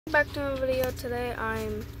back to a video. Today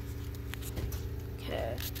I'm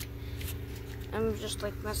just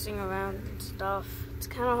like messing around and stuff. It's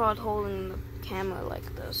kind of hard holding the camera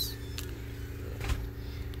like this.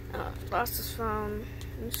 Lost his phone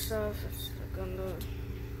and stuff. It's like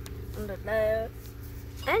under there.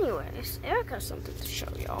 Anyways, Eric has something to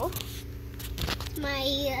show y'all.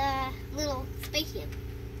 My little spaceship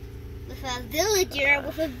with a villager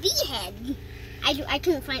with a V head. I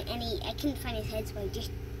couldn't find his head, so I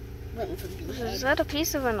just went for V head. Is that a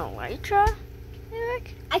piece of an elytra,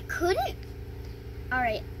 Eric? I couldn't.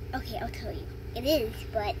 Alright, okay, I'll tell you. It is,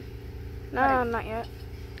 but... No, not yet.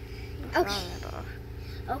 Okay.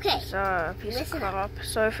 Okay. It's a piece of crop.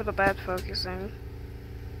 Sorry for the bad focusing.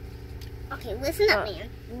 Okay, listen up, man.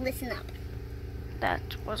 Listen up. That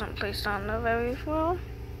wasn't placed on there very well.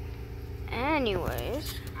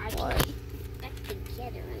 Anyways, what? Back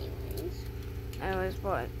together, anyways. Anyways,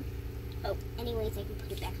 what? Oh, anyways, I can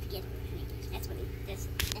put it back together. Anyways, that's what it does.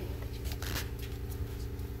 Anyways.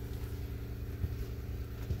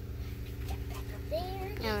 That back up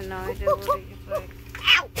there. I have no idea what you put.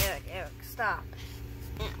 Ow! Eric, stop.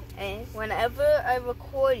 Ow. Hey, whenever I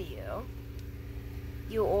record you,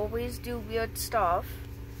 you always do weird stuff.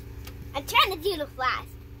 I'm trying to do the flash.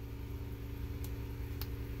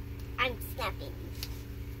 I'm snapping.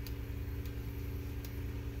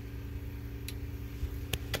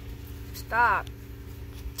 Stop.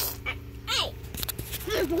 Hey!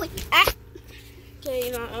 Come on, boy. Okay,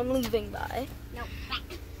 you know, I'm leaving. Bye. No, back.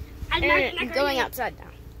 I'm going outside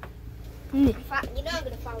now. You know I'm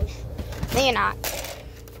gonna follow you. No, you're not.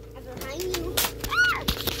 I'm behind you.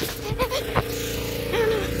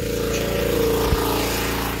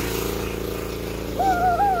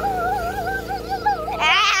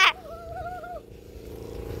 Ah!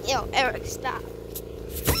 Yo, Eric, stop.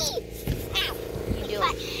 Ow! You do it.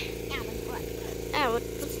 Ow, my butt. Oh,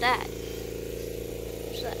 what's that?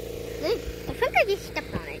 What's that? I think I just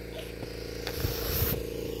stepped on it.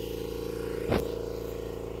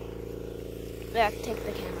 Eric, take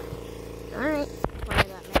the camera. Alright. Point it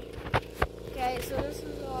at me. Okay, so this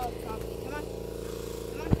is all property. Come on.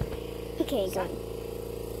 Come on. Okay, Stop. go.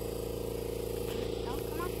 No,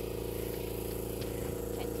 come on.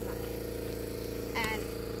 Okay, come on. And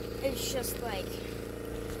it's just like,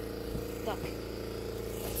 look,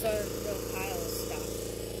 it's a real pile of stuff.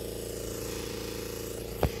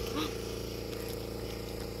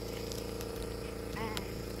 And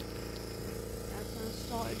that's a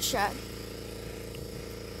storage shed.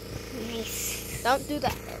 Nice. Don't do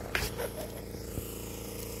that.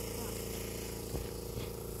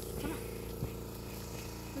 Come on.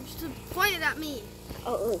 You just pointed at me.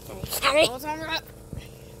 Oh, sorry. Hold on, right.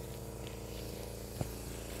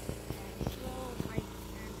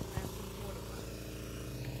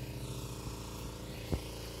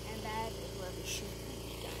 And that is where we shoot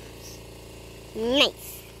these guns. Nice.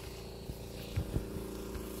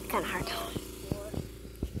 Kind of hard.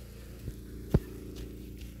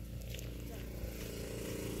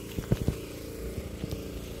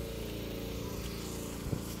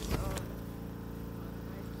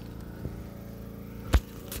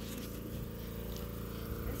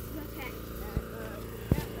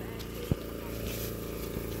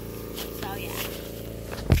 So yeah.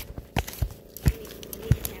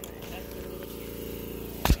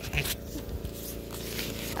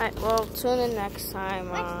 Alright, well, tune in next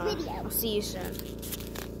time. Next video. I'll see you soon.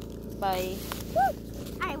 Bye.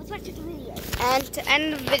 Alright, let's watch the video. And to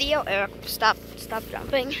end the video, Eric, stop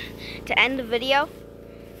jumping. To end the video,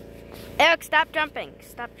 Eric, stop jumping.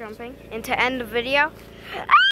 Stop jumping. And to end the video.